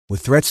With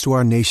threats to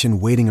our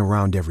nation waiting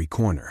around every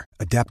corner,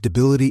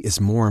 adaptability is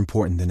more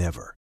important than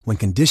ever. When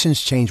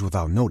conditions change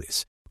without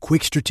notice,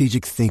 quick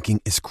strategic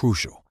thinking is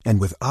crucial.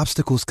 And with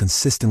obstacles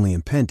consistently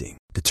impending,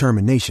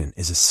 determination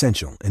is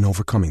essential in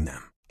overcoming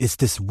them. It's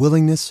this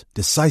willingness,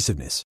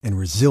 decisiveness, and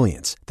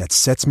resilience that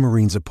sets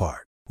Marines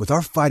apart. With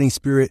our fighting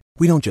spirit,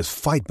 we don't just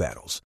fight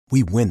battles,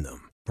 we win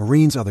them.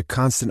 Marines are the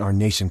constant our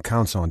nation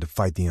counts on to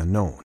fight the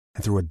unknown.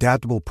 And through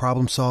adaptable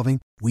problem solving,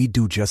 we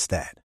do just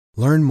that.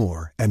 Learn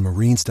more at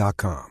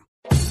marines.com.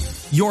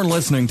 You're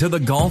listening to the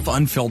Golf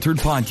Unfiltered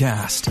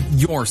podcast,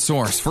 your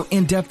source for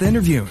in-depth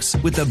interviews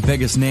with the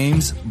biggest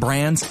names,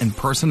 brands, and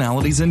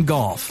personalities in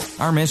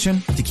golf. Our mission?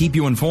 To keep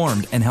you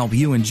informed and help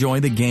you enjoy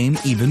the game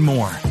even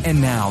more.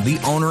 And now, the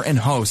owner and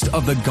host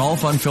of the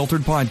Golf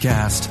Unfiltered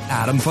podcast,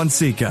 Adam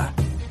Fonseca.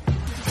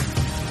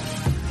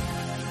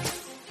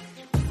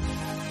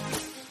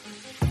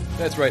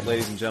 That's right,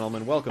 ladies and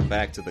gentlemen. Welcome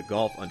back to the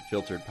Golf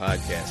Unfiltered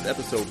podcast,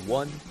 episode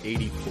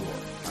 184.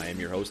 I am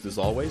your host, as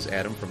always,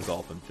 Adam from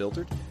Golf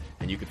Unfiltered,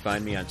 and you can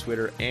find me on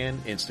Twitter and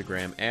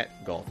Instagram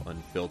at Golf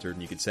Unfiltered,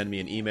 and you can send me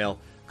an email,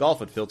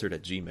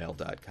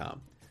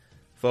 golfunfiltered@gmail.com.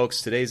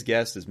 Folks, today's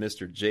guest is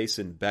Mr.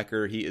 Jason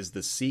Becker. He is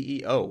the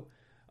CEO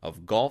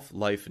of Golf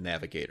Life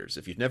Navigators.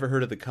 If you've never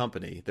heard of the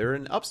company, they're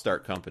an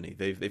upstart company.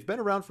 They've been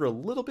around for a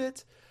little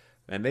bit,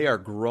 and they are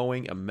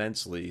growing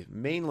immensely,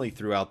 mainly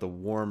throughout the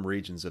warm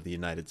regions of the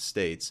United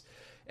States.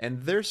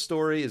 And their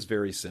story is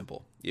very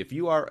simple. If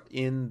you are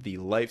in the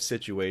life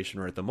situation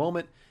or at the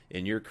moment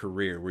in your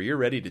career where you're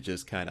ready to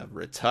just kind of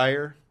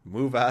retire,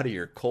 move out of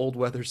your cold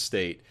weather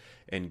state,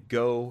 and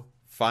go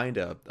find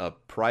a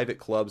private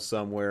club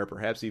somewhere,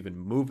 perhaps even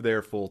move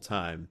there full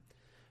time,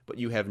 but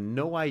you have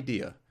no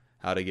idea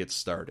how to get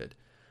started,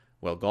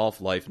 well, Golf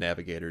Life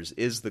Navigators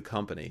is the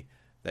company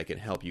that can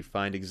help you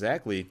find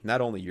exactly not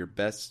only your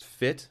best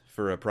fit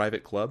for a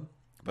private club,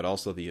 but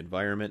also the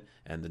environment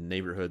and the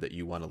neighborhood that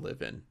you want to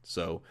live in.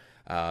 So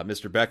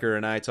Mr. Becker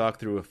and I talked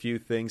through a few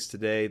things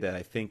today that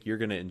I think you're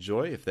going to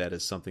enjoy if that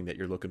is something that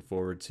you're looking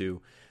forward to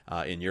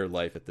in your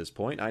life at this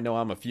point. I know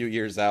I'm a few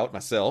years out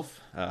myself,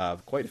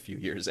 quite a few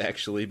years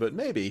actually, but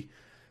maybe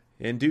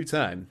in due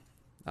time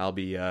I'll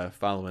be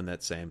following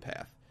that same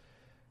path.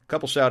 A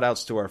couple shout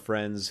outs to our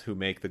friends who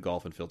make the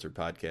Golf Unfiltered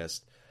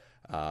podcast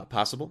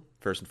possible.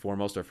 First and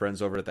foremost, our friends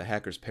over at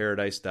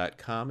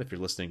thehackersparadise.com if you're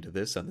listening to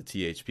this on the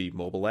THP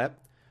mobile app.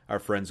 Our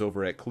friends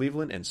over at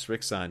Cleveland and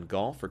Srixon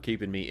Golf for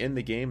keeping me in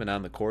the game and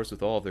on the course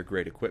with all of their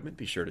great equipment.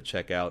 Be sure to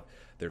check out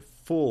their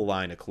full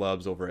line of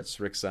clubs over at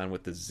Srixon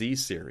with the Z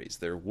Series,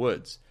 their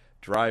woods,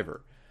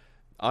 driver,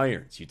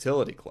 irons,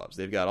 utility clubs.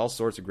 They've got all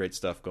sorts of great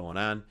stuff going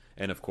on.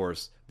 And of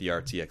course, the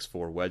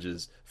RTX4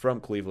 wedges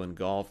from Cleveland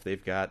Golf. They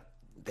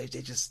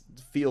just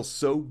feel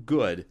so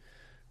good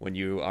when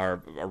you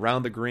are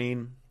around the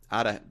green,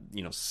 out of,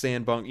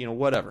 sandbunk,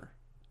 whatever.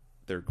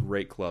 They're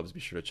great clubs. Be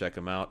sure to check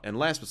them out. And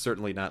last but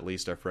certainly not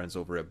least, our friends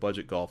over at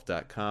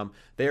budgetgolf.com.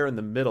 They are in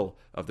the middle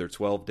of their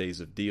 12 days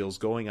of deals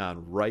going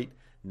on right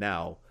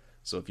now.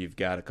 So if you've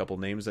got a couple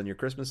names on your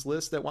Christmas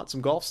list that want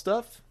some golf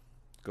stuff,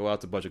 go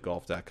out to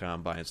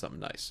budgetgolf.com buying something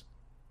nice.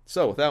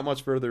 So without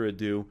much further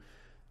ado,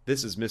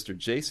 this is Mr.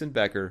 Jason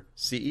Becker,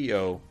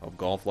 CEO of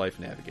Golf Life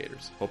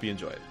Navigators. Hope you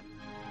enjoy it.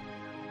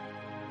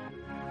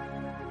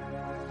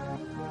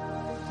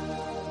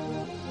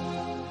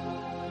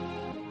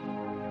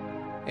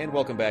 And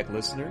welcome back,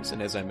 listeners.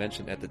 And as I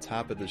mentioned at the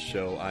top of the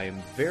show, I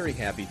am very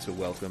happy to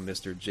welcome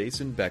Mr.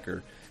 Jason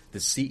Becker, the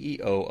CEO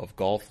of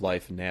Golf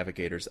Life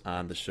Navigators,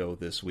 on the show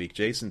this week.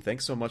 Jason,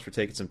 thanks so much for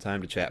taking some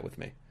time to chat with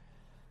me.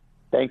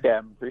 Thanks,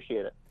 Adam.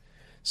 Appreciate it.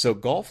 So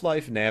Golf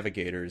Life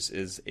Navigators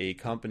is a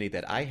company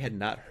that I had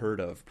not heard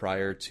of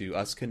prior to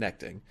us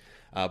connecting.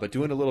 But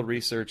doing a little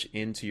research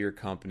into your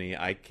company,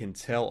 I can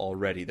tell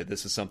already that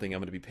this is something I'm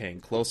going to be paying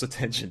close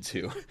attention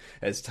to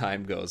as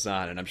time goes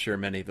on, and I'm sure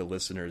many of the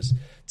listeners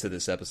to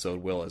this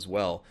episode will as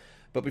well.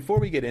 But before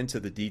we get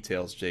into the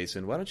details,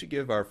 Jason, why don't you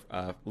give our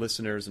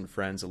listeners and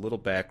friends a little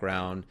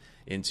background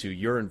into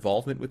your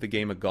involvement with the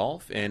game of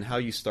golf and how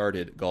you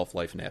started Golf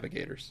Life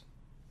Navigators?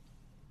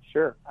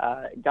 Sure.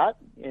 I got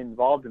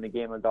involved in the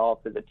game of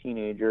golf as a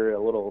teenager, a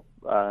little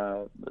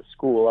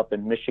school up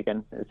in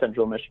Michigan, in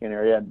central Michigan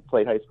area. I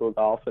played high school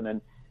golf and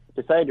then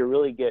decided to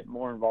really get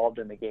more involved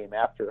in the game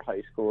after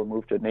high school.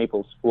 Moved to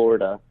Naples,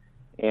 Florida,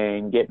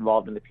 and get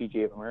involved in the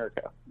PGA of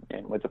America.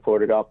 And went to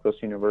Florida Gulf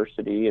Coast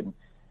University and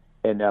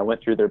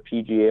went through their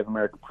PGA of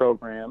America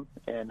program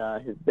and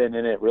has been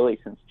in it really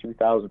since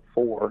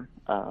 2004.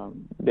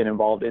 Been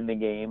involved in the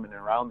game and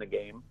around the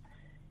game.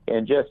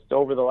 And just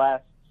over the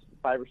last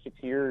 5 or 6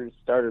 years,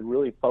 started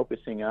really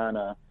focusing on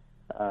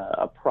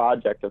a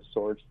project of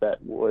sorts that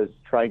was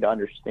trying to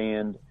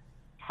understand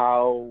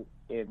how,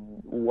 in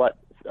what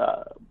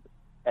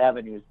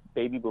avenues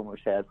baby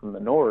boomers had from the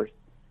north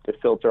to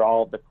filter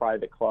all of the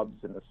private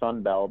clubs in the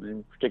Sun Belt,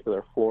 in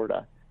particular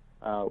Florida.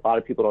 A lot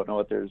of people don't know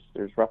that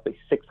there's roughly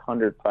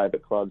 600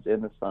 private clubs in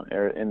the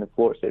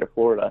state of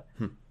Florida.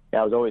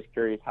 I was always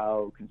curious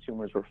how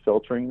consumers were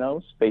filtering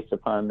those based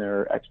upon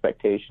their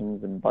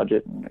expectations and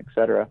budget and et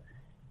cetera.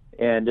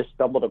 And just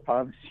stumbled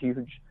upon this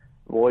huge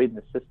void in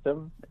the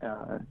system,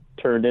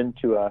 turned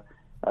into a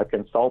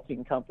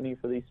consulting company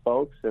for these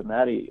folks, and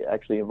that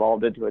actually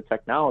evolved into a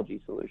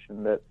technology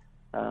solution that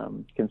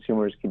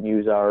consumers can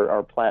use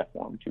our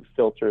platform to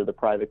filter the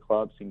private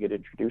clubs and get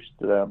introduced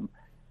to them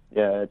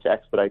to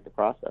expedite the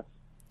process.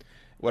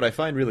 What I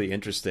find really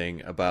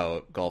interesting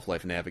about Golf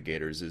Life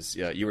Navigators is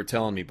you were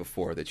telling me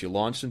before that you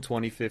launched in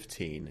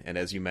 2015, and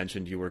as you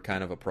mentioned, you were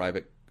kind of a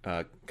private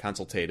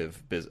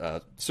consultative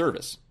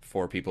service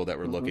for people that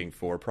were looking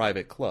for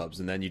private clubs.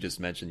 And then you just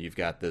mentioned you've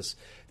got this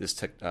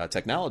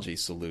technology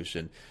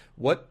solution.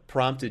 What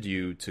prompted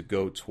you to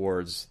go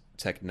towards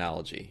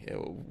technology?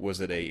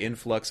 Was it a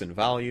influx in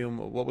volume?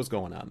 What was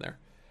going on there?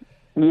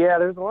 Yeah,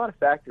 there's a lot of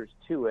factors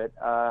to it.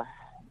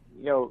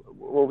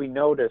 What we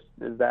noticed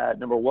is that,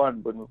 number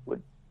one,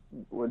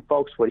 when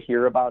folks would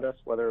hear about us,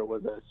 whether it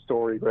was a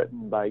story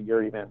written by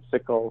Gary Van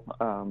Sickle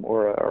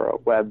or a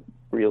web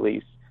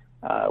release,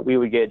 we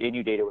would get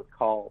inundated with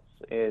calls.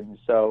 And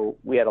so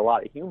we had a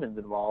lot of humans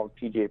involved,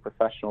 PGA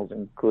professionals,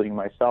 including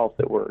myself,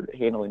 that were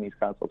handling these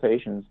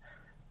consultations.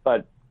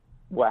 But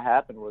what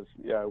happened was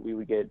we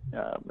would get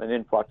an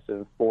influx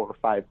of 400 or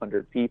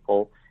 500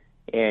 people,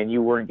 and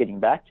you weren't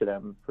getting back to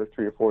them for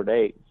 3 or 4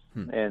 days.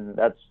 And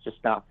that's just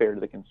not fair to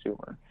the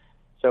consumer.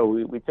 So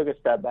we took a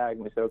step back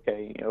and we said,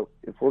 okay,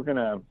 if we're going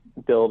to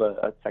build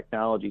a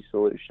technology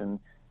solution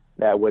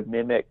that would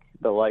mimic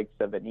the likes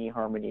of an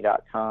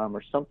eHarmony.com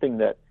or something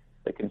that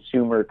the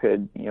consumer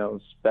could,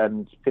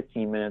 spend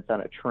 15 minutes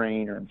on a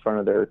train or in front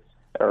of their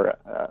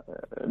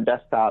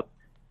desktop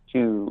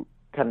to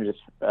kind of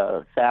just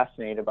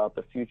fascinate about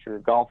the future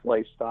golf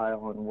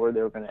lifestyle and where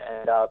they're going to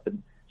end up,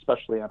 and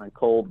especially on a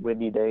cold,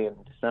 windy day in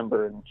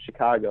December in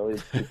Chicago,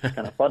 it's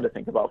kind of fun to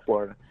think about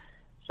Florida.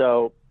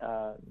 So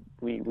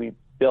we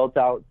built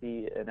out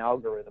an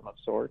algorithm of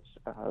sorts,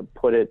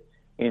 put it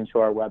into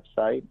our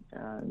website,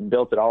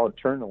 built it all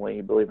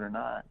internally, believe it or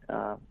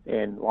not,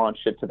 and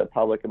launched it to the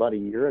public about a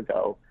year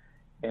ago.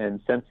 And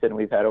since then,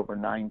 we've had over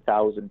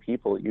 9,000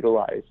 people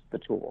utilize the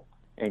tool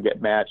and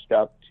get matched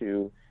up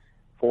to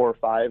 4 or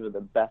 5 of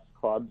the best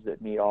clubs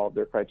that meet all of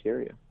their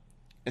criteria.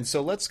 And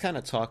so let's kind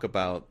of talk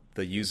about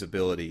the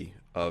usability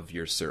of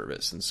your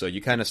service. And so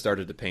you kind of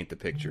started to paint the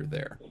picture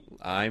there.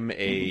 I'm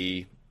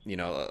a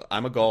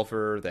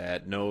golfer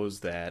that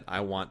knows that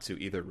I want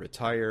to either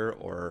retire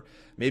or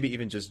maybe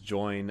even just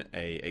join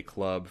a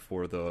club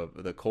for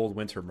the cold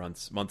winter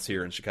months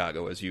here in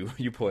Chicago, as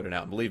you put it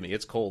out. And believe me,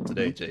 it's cold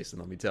today, Jason,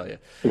 let me tell you.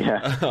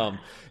 Yeah.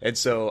 And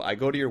so I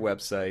go to your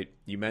website.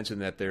 You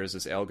mentioned that there's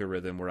this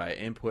algorithm where I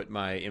input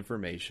my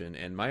information,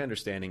 and my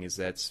understanding is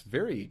that's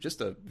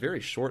just a very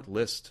short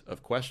list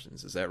of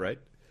questions. Is that right?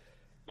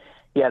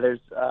 Yeah,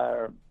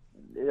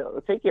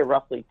 it'll take you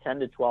roughly 10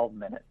 to 12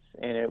 minutes.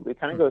 And it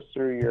kind of goes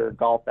through your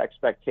golf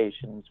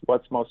expectations.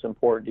 What's most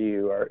important to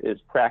you? Is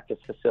practice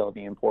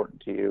facility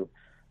important to you?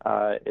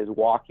 Is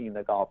walking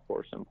the golf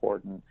course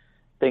important?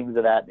 Things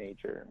of that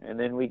nature. And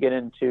then we get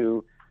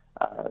into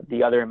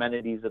the other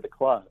amenities of the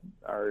club.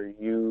 Are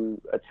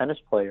you a tennis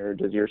player?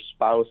 Does your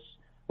spouse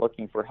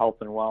looking for health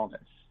and wellness?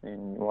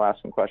 And we'll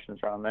ask some questions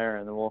around there.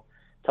 And then we'll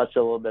touch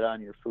a little bit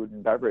on your food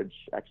and beverage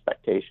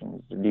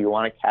expectations. Do you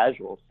want a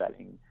casual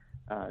setting?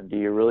 Do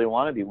you really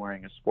want to be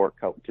wearing a sport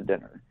coat to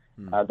dinner?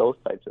 Those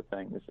types of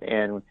things.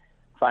 And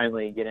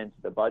finally get into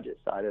the budget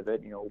side of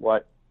it.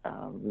 What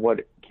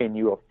can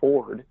you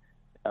afford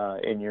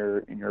in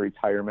your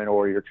retirement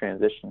or your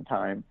transition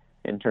time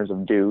in terms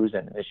of dues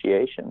and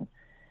initiation?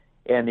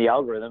 And the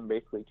algorithm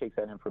basically takes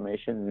that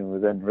information and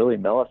within really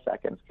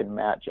milliseconds can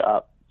match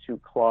up to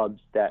clubs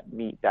that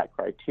meet that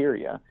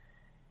criteria.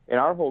 And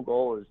our whole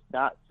goal is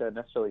not to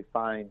necessarily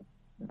find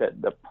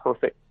the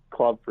perfect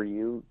club for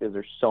you, because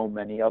there's so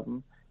many of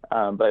them.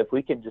 But if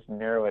we can just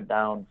narrow it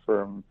down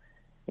from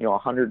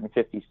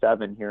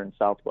 157 here in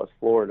Southwest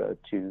Florida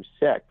to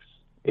 6,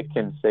 it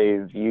can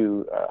save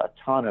you a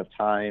ton of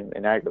time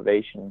and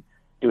aggravation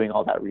doing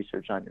all that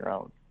research on your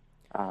own.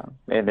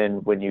 And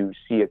then when you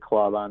see a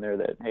club on there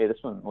that, hey, this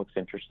one looks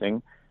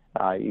interesting,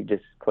 you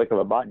just click of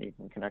a button, you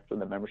can connect with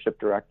the membership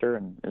director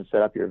and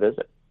set up your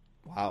visit.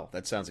 Wow,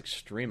 that sounds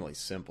extremely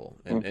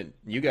simple. And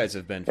you guys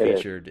have been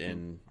featured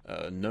in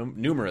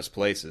numerous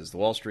places, the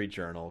Wall Street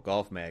Journal,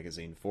 Golf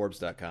Magazine,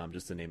 Forbes.com,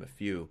 just to name a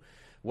few.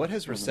 What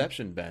has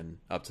reception been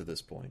up to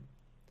this point?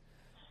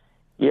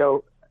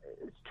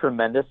 It's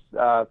tremendous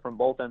from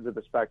both ends of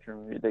the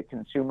spectrum. The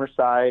consumer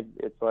side,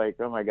 it's like,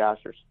 oh my gosh,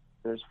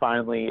 there's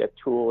finally a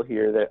tool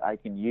here that I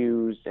can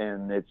use,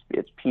 and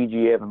it's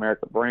PGA of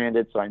America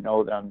branded, so I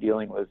know that I'm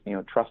dealing with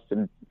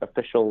trusted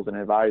officials and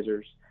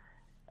advisors.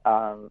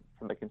 From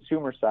the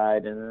consumer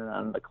side, and then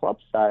on the club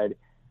side,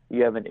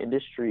 you have an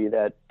industry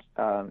that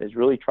is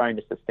really trying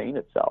to sustain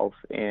itself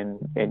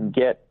and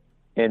get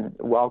and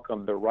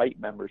welcome the right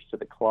members to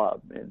the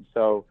club. And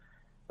so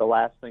the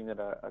last thing that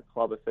a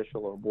club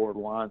official or board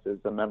wants is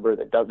a member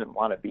that doesn't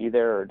want to be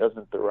there or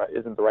isn't the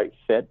right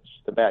fit,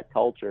 just a bad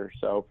culture.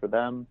 So for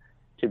them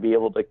to be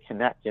able to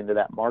connect into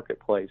that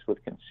marketplace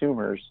with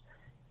consumers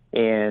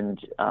and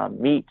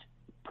meet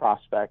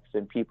prospects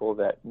and people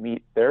that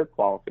meet their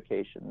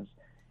qualifications,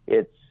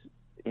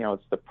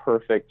 it's the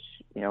perfect,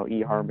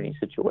 eHarmony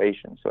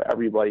situation. So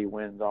everybody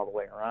wins all the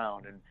way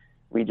around, and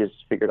we just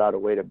figured out a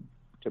way to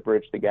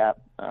bridge the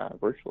gap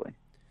virtually.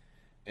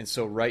 And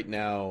so right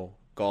now,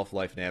 Golf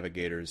Life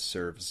Navigators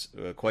serves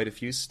quite a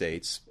few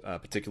states,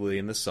 particularly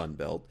in the Sun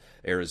Belt: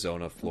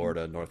 Arizona,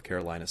 Florida, North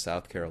Carolina,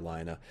 South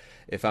Carolina.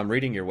 If I'm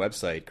reading your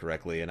website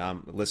correctly, and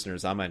I'm on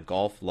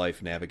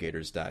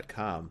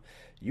golflifenavigators.com,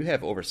 you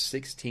have over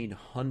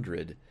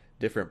 1,600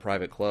 different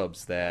private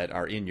clubs that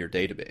are in your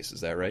database.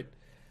 Is that right?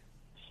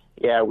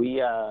 Yeah,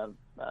 we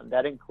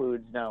that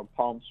includes now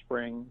Palm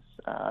Springs,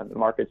 the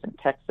markets in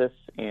Texas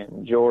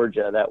and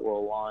Georgia that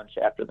will launch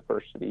after the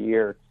first of the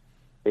year.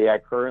 But yeah,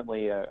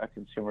 currently a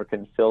consumer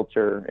can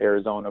filter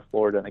Arizona,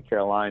 Florida, and the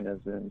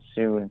Carolinas, and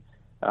soon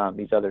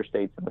these other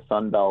states in the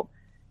Sun Belt.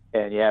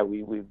 And yeah,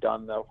 we've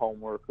done the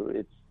homework.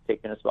 It's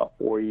taken us about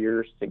 4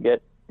 years to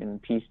get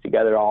and piece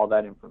together all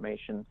that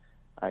information,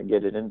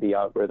 get it into the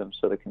algorithm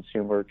so the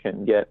consumer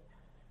can get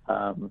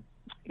a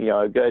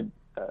good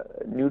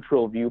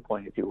neutral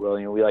viewpoint, if you will.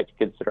 We like to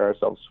consider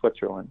ourselves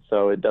Switzerland,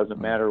 so it doesn't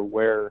matter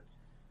where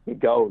you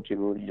go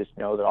to. You just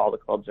know that all the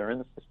clubs are in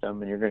the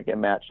system, and you're going to get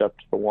matched up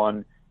to the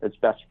one that's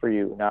best for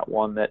you, not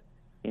one that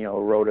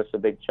wrote us a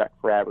big check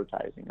for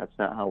advertising. That's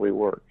not how we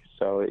work.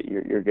 So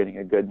you're getting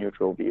a good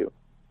neutral view.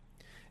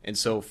 And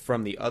so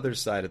from the other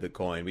side of the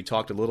coin, we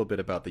talked a little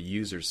bit about the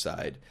user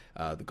side,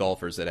 the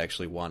golfers that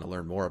actually want to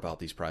learn more about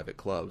these private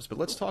clubs. But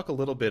let's talk a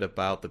little bit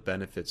about the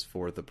benefits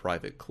for the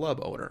private club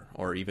owner,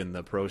 or even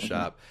the pro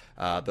shop,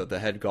 the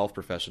head golf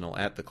professional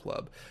at the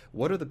club.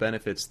 What are the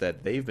benefits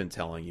that they've been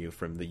telling you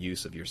from the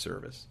use of your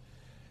service?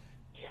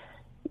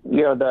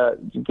 The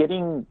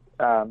getting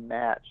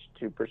matched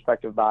to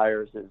prospective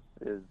buyers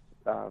is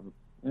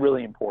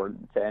really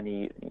important to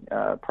any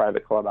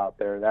private club out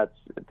there.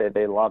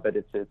 They love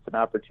it. It's an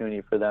opportunity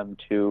for them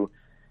to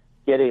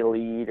get a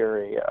lead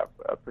or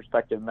a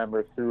prospective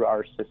member through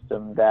our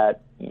system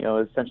that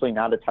is essentially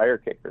not a tire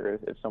kicker.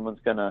 If someone's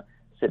going to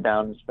sit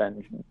down and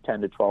spend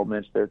 10 to 12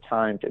 minutes of their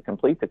time to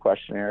complete the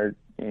questionnaire,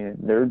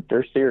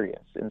 they're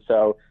serious. And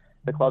so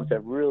the clubs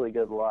have really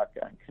good luck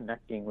on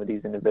connecting with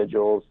these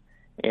individuals,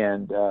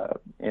 and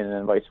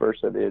then vice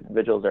versa. The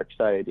individuals are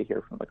excited to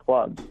hear from the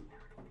clubs.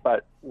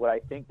 But what I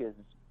think is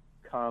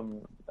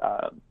come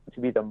to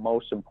be the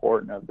most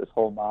important of this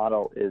whole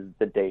model is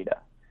the data.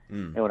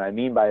 And what I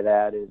mean by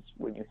that is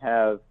when you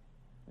have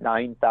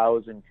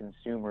 9,000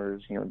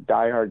 consumers,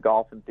 diehard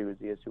golf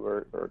enthusiasts who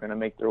are going to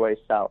make their way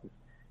south,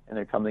 and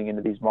they're coming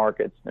into these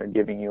markets, and they're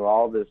giving you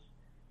all this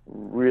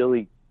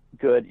really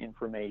good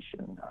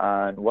information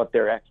on what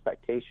their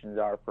expectations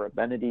are for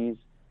amenities,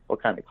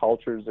 what kind of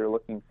cultures they're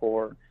looking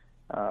for,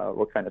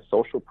 what kind of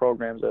social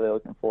programs are they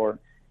looking for.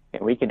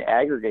 And we can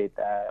aggregate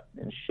that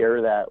and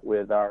share that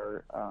with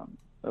our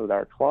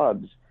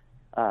clubs.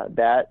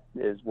 That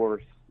is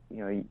worth,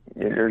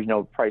 there's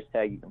no price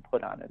tag you can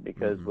put on it,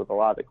 because with a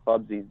lot of the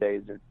clubs these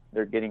days,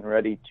 they're getting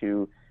ready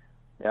to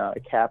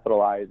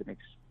capitalize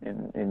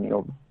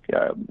in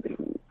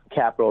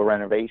capital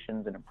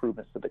renovations and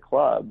improvements to the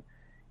club.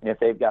 And if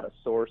they've got a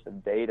source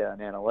of data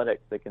and analytics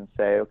that can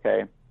say,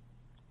 okay,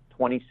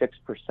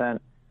 26%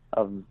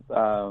 of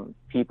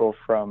people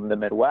from the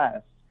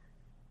Midwest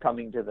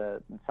coming to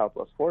the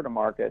Southwest Florida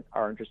market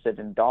are interested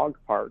in dog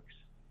parks,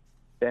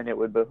 then it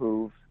would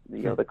behoove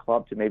the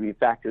club to maybe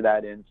factor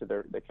that into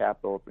the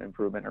capital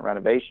improvement and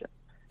renovation.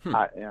 You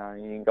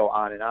can go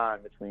on and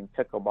on between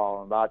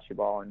pickleball and bocce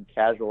ball and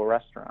casual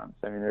restaurants.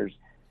 I mean, there's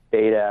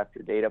data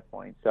after data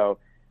point. So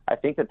I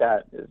think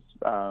that is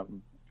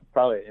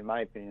probably, in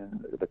my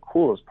opinion, the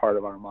coolest part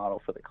of our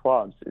model for the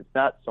clubs. It's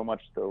not so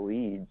much the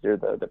leads or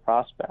the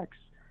prospects,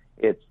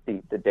 it's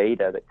the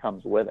data that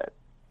comes with it.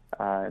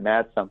 And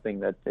that's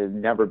something that has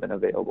never been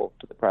available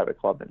to the private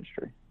club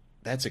industry.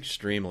 That's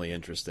extremely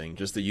interesting,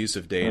 just the use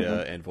of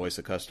data and voice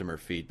of customer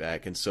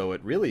feedback. And so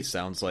it really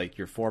sounds like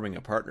you're forming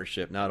a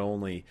partnership not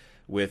only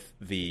with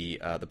the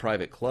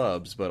private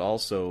clubs, but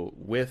also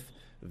with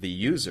the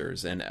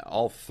users. And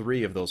all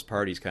three of those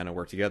parties kind of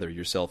work together,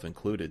 yourself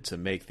included, to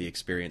make the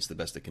experience the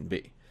best it can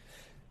be.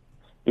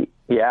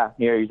 Yeah,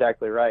 you're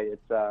exactly right.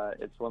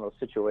 It's one of those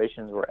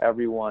situations where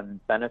everyone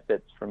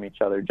benefits from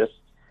each other. Just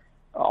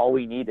all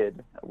we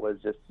needed was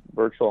this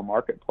virtual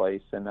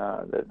marketplace, and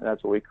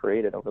that's what we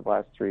created over the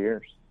last 3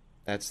 years.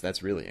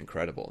 That's really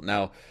incredible.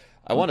 Now,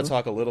 I want to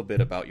talk a little bit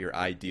about your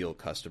ideal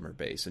customer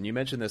base. And you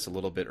mentioned this a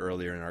little bit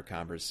earlier in our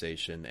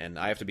conversation, and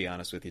I have to be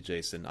honest with you,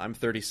 Jason. I'm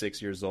 36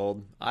 years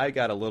old. I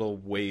got a little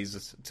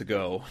ways to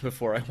go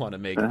before I want to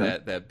make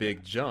that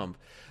big jump.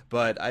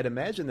 But I'd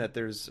imagine that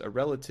there's a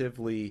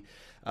relatively,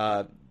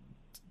 I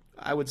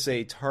would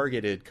say,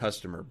 targeted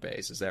customer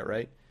base. Is that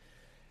right?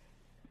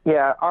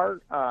 Yeah,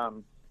 our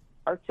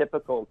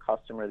typical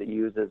customer that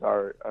uses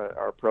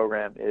our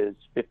program is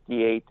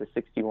 58 to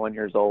 61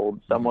 years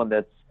old, someone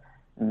that's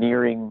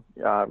nearing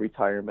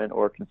retirement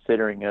or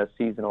considering a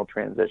seasonal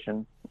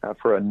transition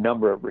for a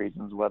number of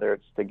reasons, whether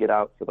it's to get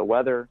out for the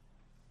weather,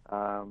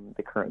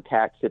 the current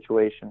tax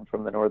situation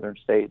from the northern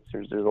states.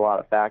 There's a lot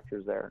of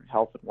factors there,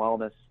 health and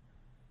wellness,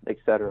 et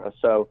cetera.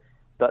 So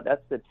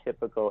that's the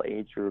typical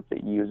age group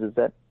that uses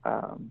it.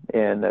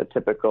 And a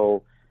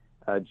typical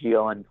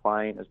GLN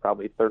client is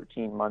probably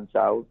 13 months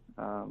out,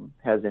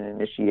 has an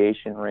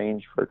initiation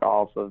range for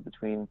golf of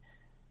between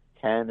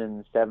 $10,000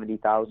 and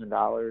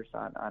 $70,000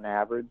 on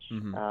average.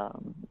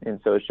 And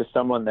so it's just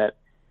someone that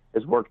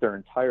has worked their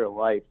entire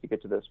life to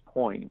get to this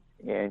point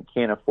and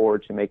can't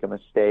afford to make a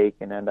mistake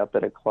and end up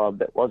at a club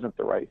that wasn't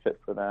the right fit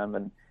for them,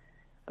 and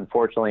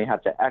unfortunately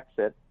have to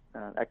exit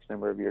X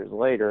number of years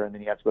later, and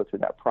then you have to go through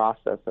that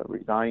process of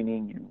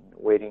resigning and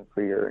waiting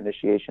for your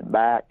initiation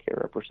back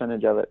or a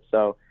percentage of it.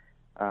 So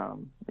I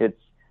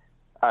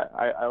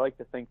like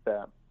to think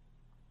that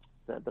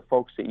the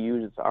folks that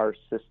use our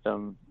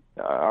system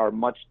are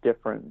much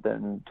different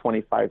than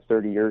 25,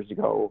 30 years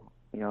ago,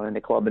 in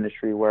the club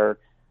industry, where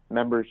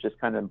members just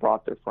kind of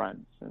brought their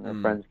friends, and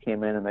their friends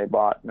came in and they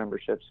bought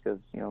memberships because,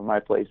 my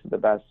place is the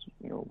best,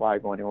 why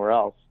go anywhere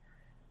else?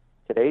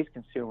 Today's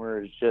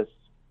consumer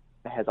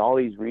has all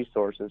these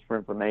resources for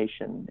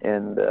information,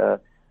 and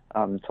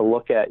to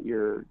look at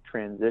your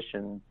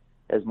transition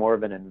as more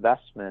of an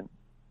investment,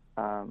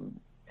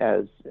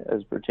 as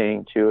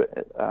pertaining to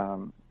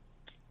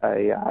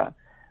a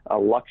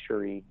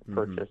luxury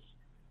purchase,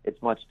 it's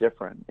much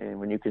different. And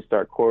when you can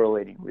start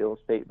correlating real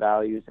estate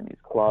values in these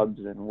clubs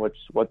and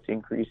what's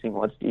increasing,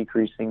 what's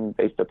decreasing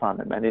based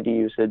upon amenity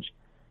usage,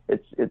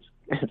 it's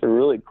a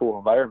really cool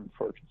environment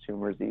for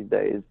consumers these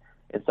days.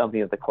 It's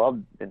something that the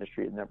club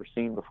industry has never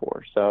seen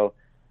before. So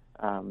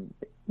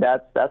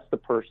that's the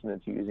person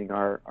that's using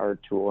our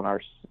tool and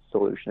our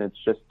solution. It's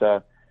just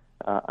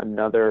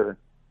another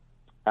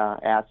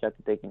asset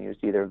that they can use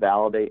to either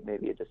validate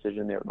maybe a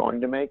decision they were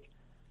going to make,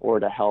 or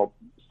to help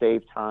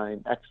save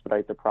time,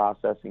 expedite the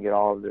process, and get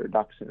all of their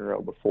ducks in a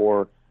row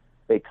before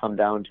they come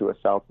down to a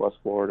Southwest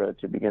Florida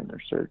to begin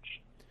their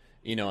search.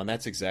 And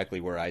that's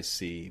exactly where I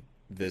see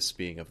this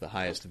being of the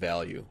highest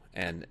value.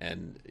 And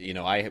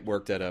I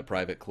worked at a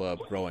private club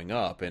growing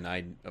up, and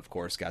I, of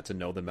course, got to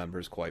know the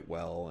members quite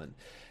well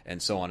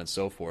and so on and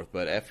so forth.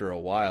 But after a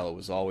while, it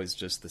was always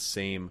just the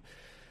same,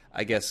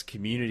 I guess,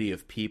 community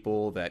of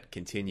people that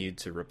continued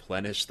to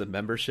replenish the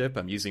membership.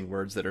 I'm using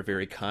words that are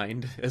very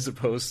kind as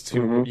opposed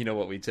to,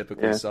 what we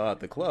typically saw at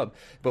the club.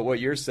 But what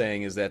you're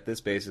saying is that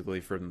this basically,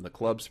 from the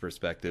club's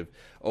perspective,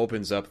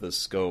 opens up the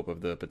scope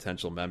of the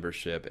potential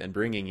membership and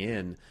bringing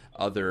in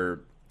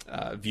other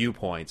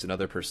viewpoints and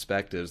other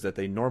perspectives that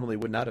they normally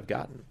would not have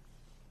gotten.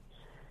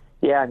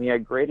 Yeah, I mean, a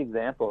great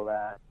example of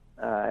that,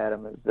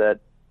 Adam, is that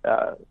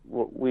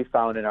what we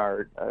found in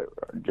our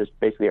just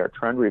basically our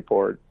trend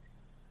report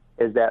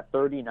is that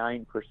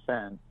 39%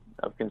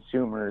 of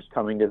consumers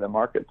coming to the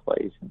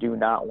marketplace do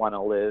not want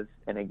to live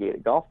in a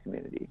gated golf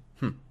community.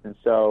 And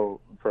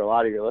so for a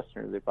lot of your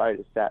listeners, they probably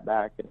just sat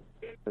back and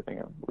they're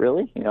thinking,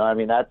 really?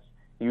 That's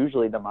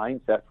usually the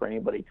mindset for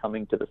anybody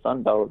coming to the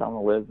Sun Belt. I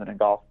want to live in a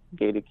golf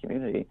gated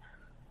community.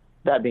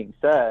 That being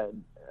said,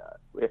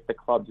 if the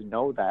clubs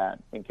know that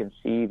and can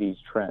see these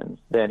trends,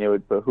 then it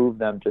would behoove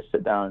them to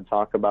sit down and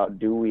talk about,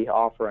 do we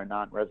offer a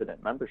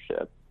non-resident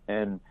membership?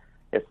 And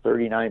if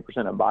 39%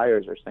 of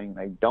buyers are saying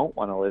they don't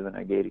want to live in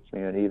a gated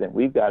community, then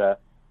we've got to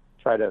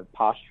try to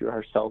posture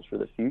ourselves for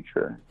the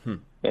future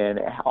and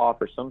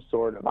offer some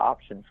sort of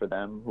option for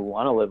them who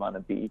want to live on a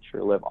beach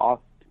or live off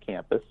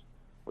campus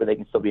where they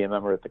can still be a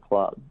member at the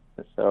club.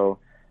 And so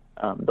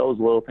those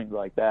little things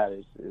like that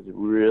is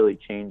really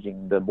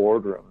changing the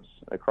boardrooms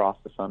across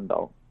the Sun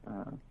Belt,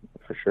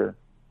 for sure.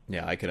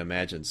 Yeah, I can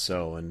imagine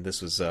so. And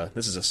this is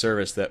a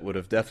service that would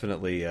have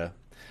definitely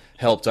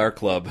helped our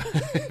club,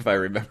 if I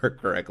remember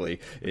correctly,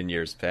 in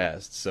years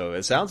past. So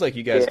it sounds like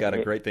you guys got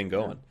a great thing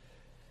going.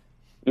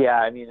 Yeah,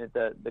 I mean,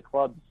 the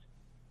clubs,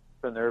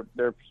 from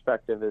their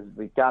perspective, is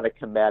we've got to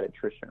combat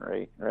attrition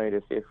rate, right?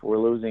 If we're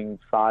losing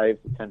 5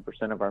 to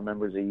 10% of our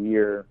members a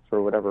year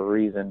for whatever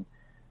reason,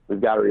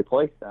 we've got to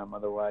replace them.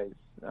 Otherwise,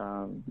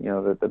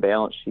 the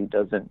balance sheet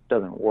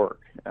doesn't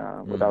work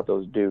without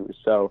those dues.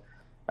 So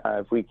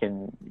if we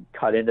can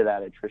cut into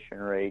that attrition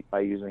rate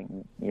by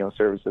using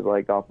services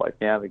like Golf Life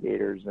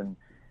Navigators and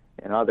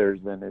others,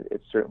 then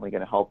it's certainly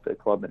going to help the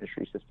club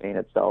industry sustain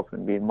itself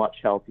and be much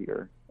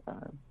healthier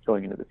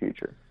going into the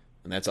future.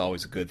 And that's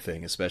always a good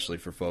thing, especially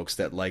for folks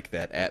that like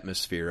that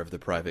atmosphere of the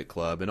private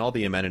club and all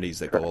the amenities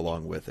that go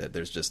along with it.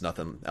 There's just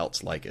nothing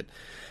else like it.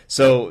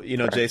 So,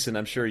 Jason,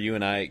 I'm sure you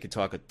and I could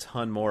talk a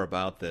ton more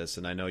about this,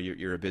 and I know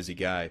you're a busy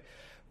guy.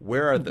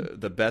 Where are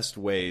the best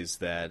ways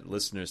that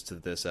listeners to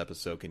this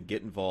episode can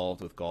get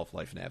involved with Golf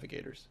Life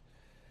Navigators?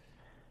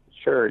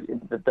 Sure.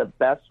 The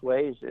best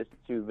way is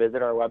to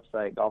visit our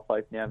website,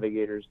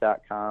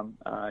 golflifenavigators.com.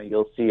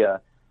 You'll see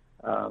a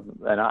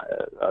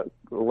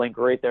link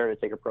right there to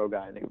take a pro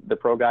guide. The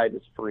pro guide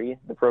is free.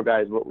 The pro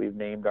guide is what we've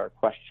named our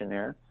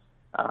questionnaire,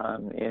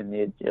 and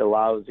it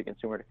allows the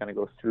consumer to kind of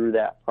go through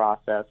that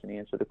process and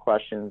answer the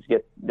questions,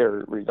 get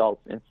their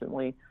results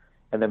instantly,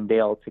 and then be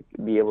able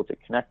to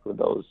connect with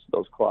those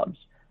clubs.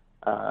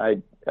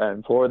 I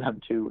implore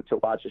them to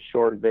watch a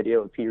short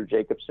video of Peter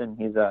Jacobson.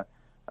 He's a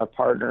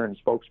partner and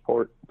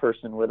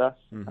spokesperson with us.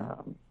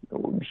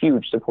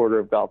 Huge supporter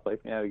of Golf Life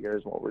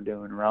Navigators and what we're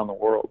doing around the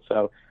world.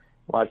 So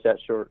watch that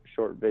short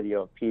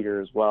video of Peter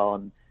as well,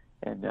 and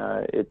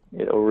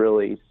it'll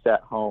really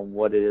set home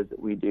what it is that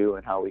we do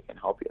and how we can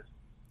help you.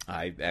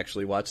 I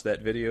actually watched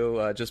that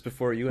video just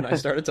before you and I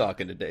started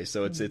talking today,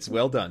 so it's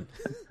well done.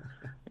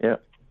 Yeah,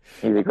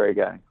 he's a great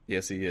guy.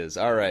 Yes, he is.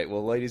 All right,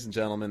 well, ladies and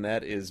gentlemen,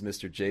 that is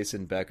Mr.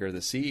 Jason Becker, the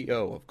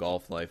CEO of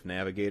Golf Life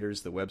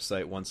Navigators. The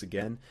website, once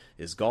again,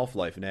 is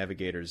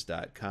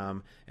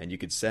golflifenavigators.com, and you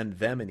could send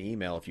them an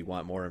email if you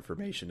want more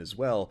information as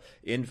well,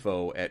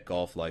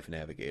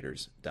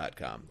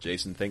 info@golflifenavigators.com.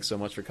 Jason, thanks so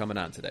much for coming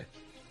on today.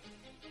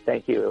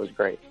 Thank you. It was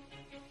great.